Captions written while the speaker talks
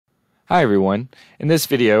Hi everyone. In this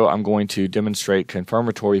video I'm going to demonstrate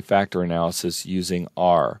confirmatory factor analysis using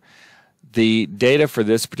R. The data for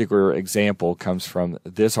this particular example comes from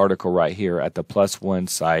this article right here at the +1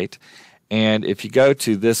 site, and if you go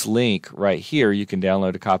to this link right here you can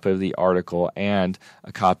download a copy of the article and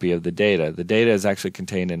a copy of the data. The data is actually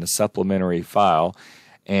contained in a supplementary file,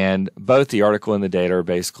 and both the article and the data are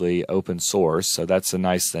basically open source, so that's a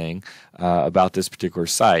nice thing about this particular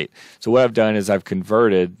site. So what I've done is I've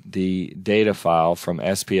converted the data file from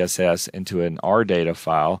SPSS into an R data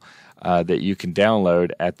file that you can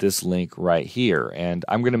download at this link right here. And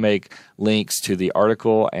I'm going to make links to the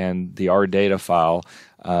article and the R data file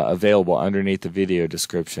available underneath the video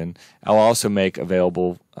description. I'll also make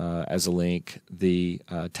available as a link the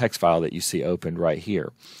text file that you see opened right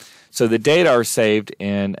here. So the data are saved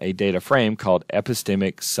in a data frame called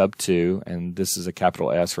epistemic sub2, and this is a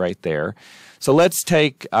capital S right there. So let's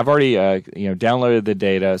take, I've already downloaded the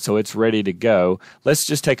data, so it's ready to go. Let's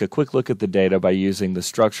just take a quick look at the data by using the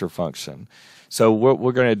structure function. So what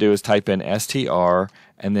we're going to do is type in str,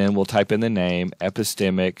 and then we'll type in the name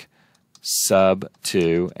epistemic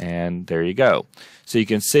sub2, and there you go. So you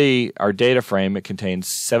can see our data frame, it contains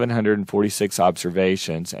 746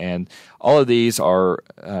 observations, and all of these are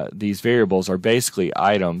these variables are basically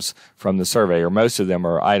items from the survey, or most of them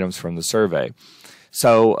are items from the survey.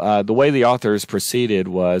 So the way the authors proceeded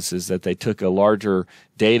is that they took a larger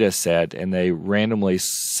data set and they randomly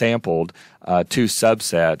sampled two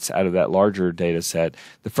subsets out of that larger data set.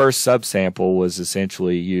 The first subsample was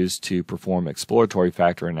essentially used to perform exploratory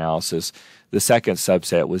factor analysis. The second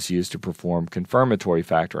subset was used to perform confirmatory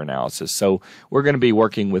factor analysis. So we're going to be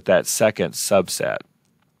working with that second subset.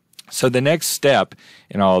 So the next step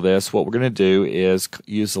in all this, what we're going to do is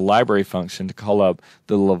use the library function to call up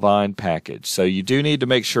the lavaan package. So you do need to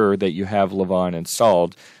make sure that you have lavaan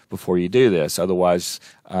installed before you do this. Otherwise,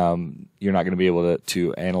 you're not going to be able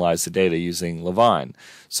to analyze the data using lavaan.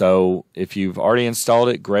 So if you've already installed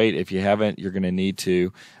it, great. If you haven't, you're going to need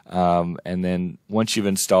to. And then once you've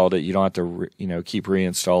installed it, you don't have to keep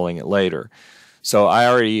reinstalling it later. So I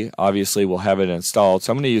already obviously will have it installed.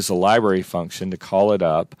 So I'm going to use the library function to call it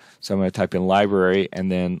up. So I'm going to type in library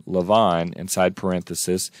and then lavaan inside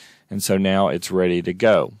parenthesis. And so now it's ready to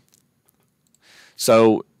go.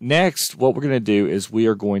 So next, what we're going to do is we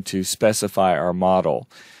are going to specify our model.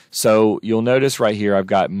 So you'll notice right here I've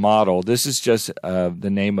got model. This is just the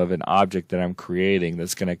name of an object that I'm creating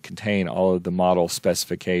that's going to contain all of the model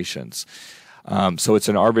specifications. So it's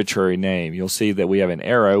an arbitrary name. You'll see that we have an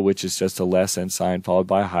arrow, which is just a less than sign followed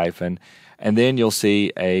by a hyphen, and then you'll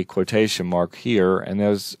see a quotation mark here, and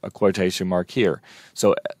there's a quotation mark here.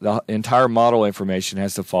 So the entire model information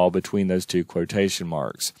has to fall between those two quotation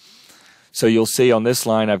marks. So you'll see on this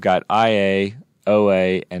line I've got IA,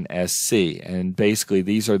 OA, and SC, and basically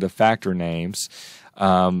these are the factor names.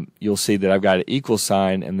 You'll see that I've got an equal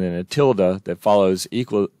sign and then a tilde that follows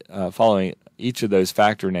following each of those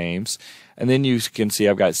factor names. And then you can see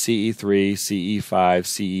I've got CE3, CE5,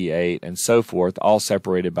 CE8, and so forth, all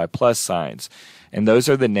separated by plus signs. And those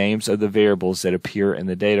are the names of the variables that appear in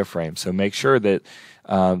the data frame. So make sure that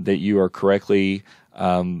that you are correctly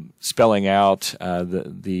spelling out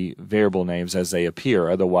the variable names as they appear.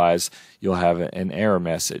 Otherwise, you'll have an error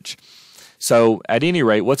message. So at any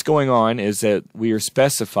rate, what's going on is that we are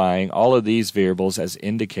specifying all of these variables as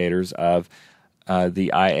indicators of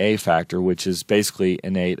the IA factor, which is basically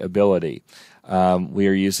innate ability. We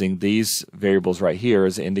are using these variables right here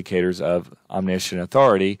as indicators of omniscient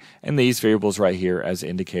authority, and these variables right here as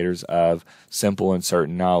indicators of simple and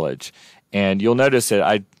certain knowledge. And you'll notice that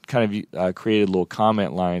I kind of created little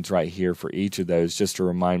comment lines right here for each of those just to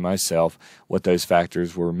remind myself what those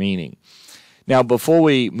factors were meaning. Now, before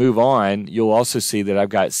we move on, you'll also see that I've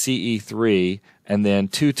got CE3 and then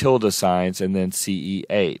two tilde signs and then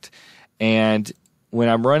CE8. And when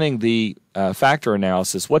I'm running the factor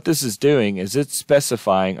analysis, what this is doing is it's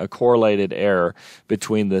specifying a correlated error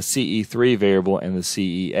between the CE3 variable and the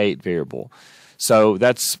CE8 variable. So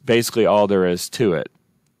that's basically all there is to it.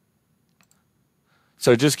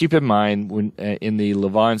 So just keep in mind when in the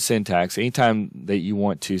lavaan syntax, anytime that you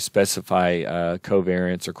want to specify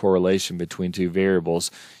covariance or correlation between two variables,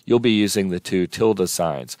 you'll be using the two tilde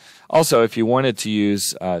signs. Also, if you wanted to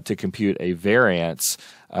use to compute a variance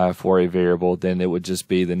for a variable, then it would just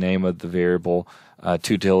be the name of the variable,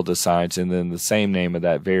 two tilde signs, and then the same name of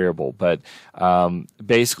that variable. But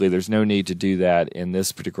basically, there's no need to do that in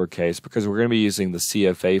this particular case because we're going to be using the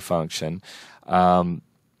CFA function.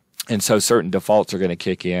 And so certain defaults are going to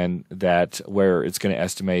kick in where it's going to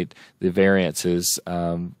estimate the variances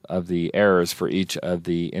of the errors for each of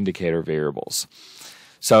the indicator variables.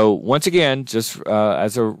 So once again, just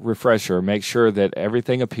as a refresher, make sure that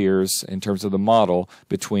everything appears in terms of the model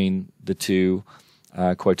between the two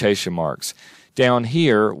quotation marks. Down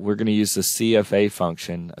here, we're going to use the CFA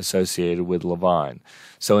function associated with lavaan.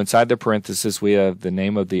 So inside the parenthesis, we have the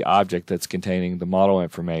name of the object that's containing the model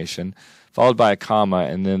information, followed by a comma,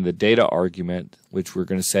 and then the data argument, which we're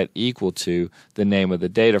going to set equal to the name of the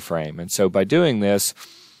data frame. And so by doing this,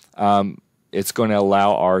 it's going to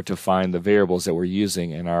allow R to find the variables that we're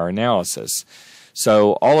using in our analysis.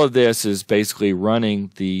 So all of this is basically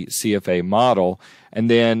running the CFA model, and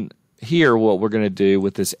then here what we're going to do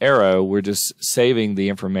with this arrow, we're just saving the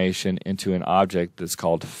information into an object that's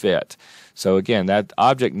called fit. So again, that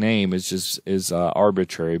object name is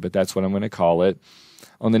arbitrary, but that's what I'm going to call it.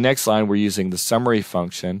 On the next line, we're using the summary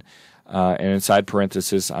function, and inside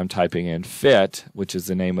parentheses, I'm typing in fit, which is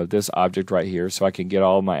the name of this object right here, so I can get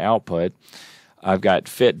all of my output. I've got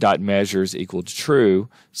fit.measures equal to true,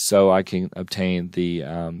 so I can obtain the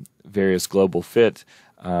various global fit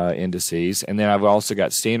indices. And then I've also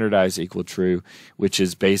got standardized equal true, which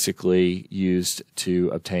is basically used to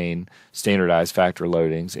obtain standardized factor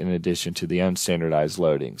loadings in addition to the unstandardized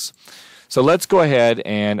loadings. So let's go ahead,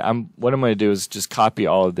 and what I'm going to do is just copy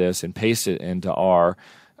all of this and paste it into R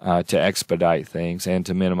to expedite things and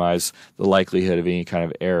to minimize the likelihood of any kind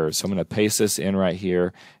of errors. So I'm going to paste this in right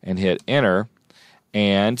here and hit enter,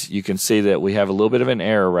 and you can see that we have a little bit of an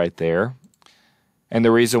error right there. And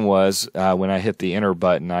the reason was when I hit the enter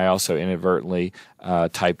button, I also inadvertently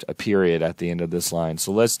typed a period at the end of this line.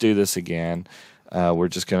 So let's do this again. We're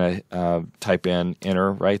just going to type in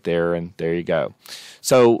enter right there, and there you go.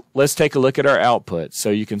 So let's take a look at our output. So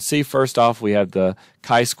you can see first off we have the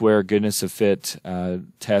chi-square goodness of fit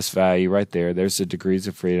test value right there. There's the degrees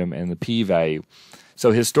of freedom and the p-value.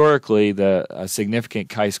 So historically, the significant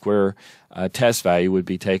chi-square test value would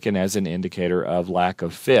be taken as an indicator of lack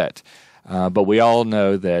of fit. But we all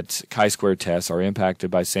know that chi-square tests are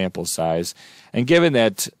impacted by sample size, and given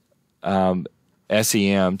that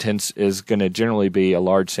SEM is going to generally be a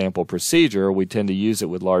large sample procedure, we tend to use it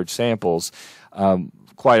with large samples.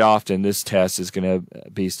 Quite often this test is going to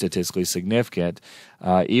be statistically significant,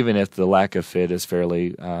 even if the lack of fit is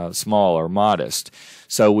fairly small or modest.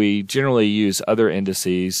 So we generally use other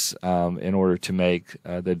indices in order to make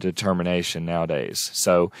the determination nowadays.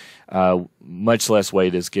 So much less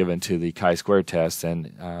weight is given to the chi-square test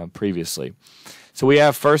than previously. So we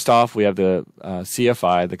have, first off, we have the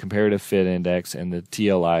CFI, the comparative fit index, and the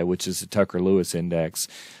TLI, which is the Tucker-Lewis index.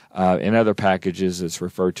 In other packages, it's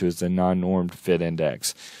referred to as the non-normed fit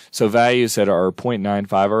index. So values that are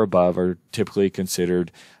 0.95 or above are typically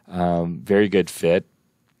considered very good fit.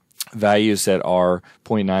 Values that are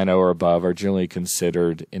 0.90 or above are generally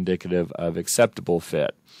considered indicative of acceptable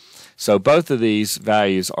fit. So both of these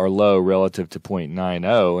values are low relative to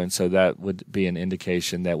 0.90, and so that would be an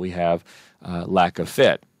indication that we have lack of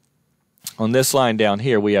fit. On this line down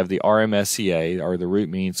here, we have the RMSEA, or the root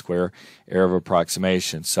mean square error of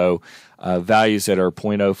approximation. So values that are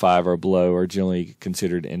 0.05 or below are generally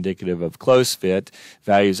considered indicative of close fit.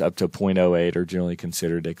 Values up to 0.08 are generally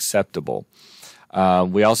considered acceptable.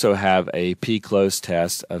 We also have a p-close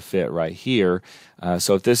test of fit right here.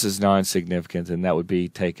 So if this is non-significant, then that would be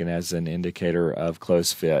taken as an indicator of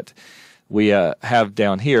close fit. We have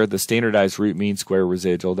down here the standardized root mean square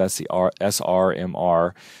residual, that's the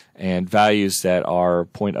SRMR, and values that are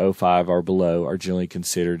 0.05 or below are generally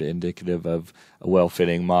considered indicative of a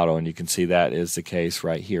well-fitting model, and you can see that is the case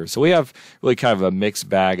right here. So we have really kind of a mixed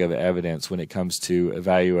bag of evidence when it comes to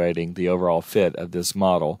evaluating the overall fit of this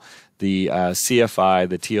model. The CFI,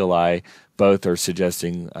 the TLI, both are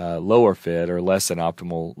suggesting lower fit or less than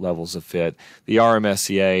optimal levels of fit. The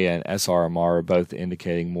RMSEA and SRMR are both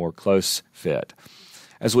indicating more close fit.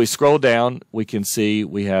 As we scroll down, we can see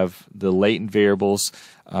we have the latent variables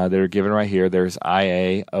that are given right here. There's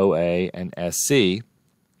IA, OA, and SC.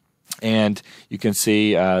 And you can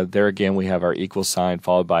see there again we have our equal sign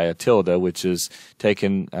followed by a tilde, which is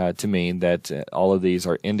taken to mean that all of these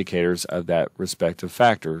are indicators of that respective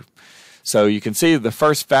factor. So you can see the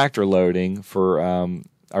first factor loading for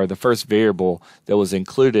or the first variable that was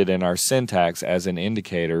included in our syntax as an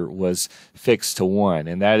indicator was fixed to 1,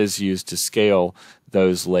 and that is used to scale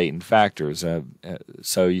those latent factors.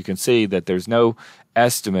 So you can see that there's no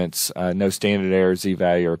estimates, no standard error,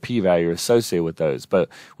 z-value, or p-value associated with those, but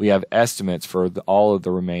we have estimates for all of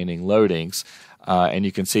the remaining loadings. And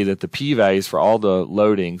you can see that the p-values for all the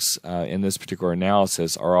loadings in this particular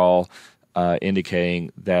analysis are all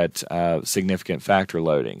indicating that significant factor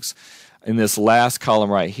loadings. In this last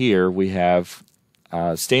column right here, we have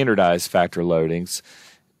standardized factor loadings,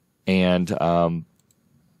 and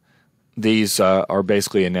these are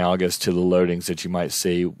basically analogous to the loadings that you might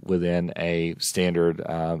see within a standard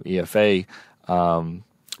EFA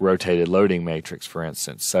rotated loading matrix, for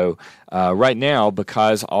instance. So right now,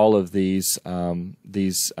 because all of these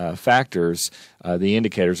factors, the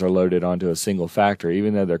indicators are loaded onto a single factor,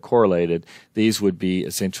 even though they're correlated, these would be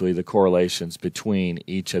essentially the correlations between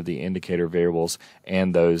each of the indicator variables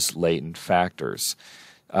and those latent factors.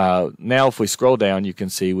 Now if we scroll down, you can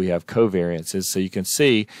see we have covariances. So you can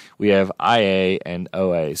see we have IA and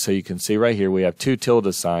OA. So you can see right here we have two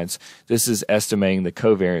tilde signs. This is estimating the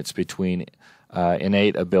covariance between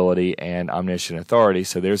innate ability and omniscient authority.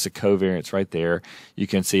 So there's a covariance right there. You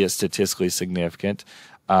can see it's statistically significant.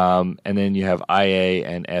 And then you have IA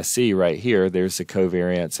and SC right here. There's the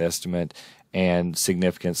covariance estimate and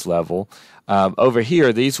significance level. Over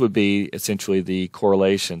here, these would be essentially the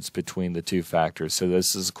correlations between the two factors. So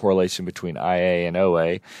this is a correlation between IA and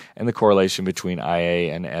OA, and the correlation between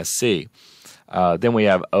IA and SC. Then we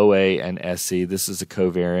have OA and SC. This is a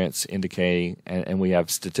covariance indicating, and we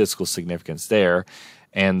have statistical significance there,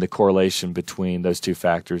 and the correlation between those two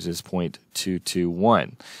factors is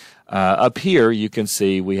 0.221. Up here, you can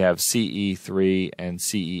see we have CE3 and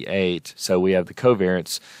CE8. So we have the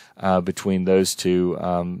covariance between those two,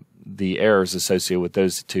 the errors associated with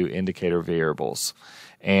those two indicator variables.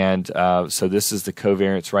 And so this is the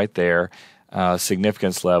covariance right there,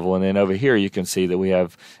 significance level. And then over here, you can see that we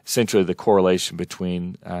have essentially the correlation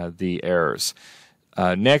between the errors.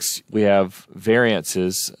 Next, we have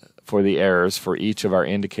variances for the errors for each of our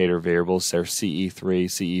indicator variables. They're CE3,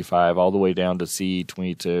 CE5, all the way down to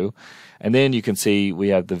CE22. And then you can see we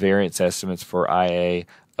have the variance estimates for IA,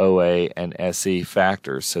 OA, and SE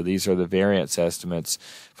factors. So these are the variance estimates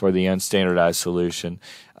for the unstandardized solution.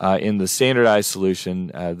 In the standardized solution,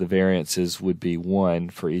 the variances would be 1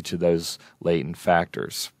 for each of those latent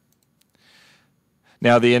factors.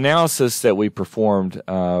 Now, the analysis that we performed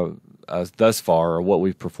thus far, or what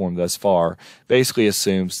we've performed thus far, basically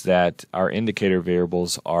assumes that our indicator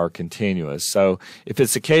variables are continuous. So if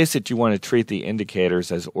it's the case that you want to treat the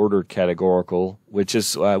indicators as ordered categorical, which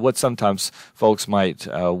is what sometimes folks might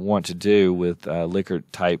want to do with Likert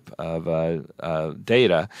type of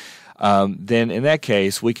data, then in that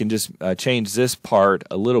case we can just change this part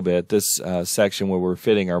a little bit, this section where we're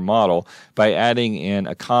fitting our model, by adding in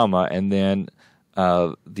a comma and then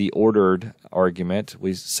the ordered argument.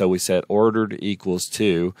 So we set ordered equals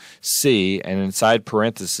to C, and inside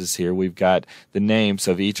parentheses here we've got the names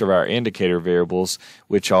of each of our indicator variables,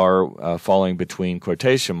 which are falling between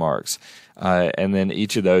quotation marks. And then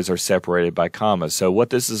each of those are separated by commas. So what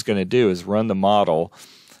this is going to do is run the model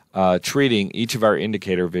treating each of our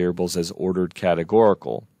indicator variables as ordered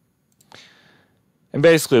categorical. And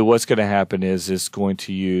basically what's going to happen is it's going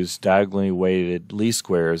to use diagonally weighted least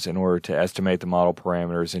squares in order to estimate the model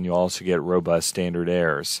parameters, and you also get robust standard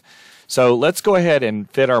errors. So let's go ahead and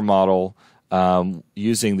fit our model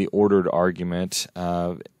using the ordered argument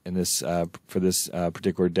in this for this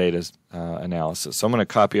particular data analysis. So I'm going to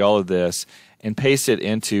copy all of this and paste it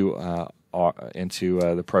into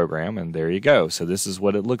the program, and there you go. So this is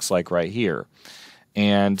what it looks like right here.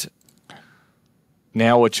 And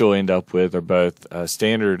now what you'll end up with are both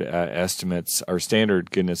standard estimates or standard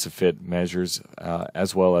goodness of fit measures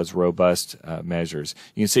as well as robust measures.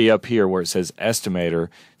 You can see up here where it says estimator,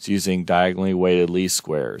 it's using diagonally weighted least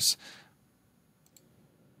squares.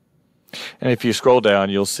 And if you scroll down,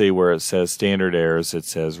 you'll see where it says standard errors, it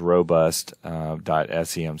says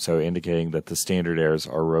robust.sem, so indicating that the standard errors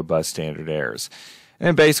are robust standard errors.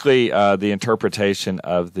 And basically, the interpretation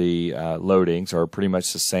of the loadings are pretty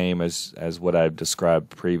much the same as what I've described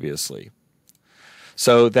previously.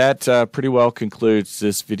 So that pretty well concludes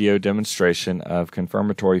this video demonstration of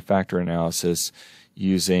confirmatory factor analysis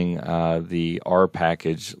using the R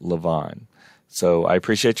package lavaan. So I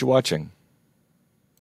appreciate you watching.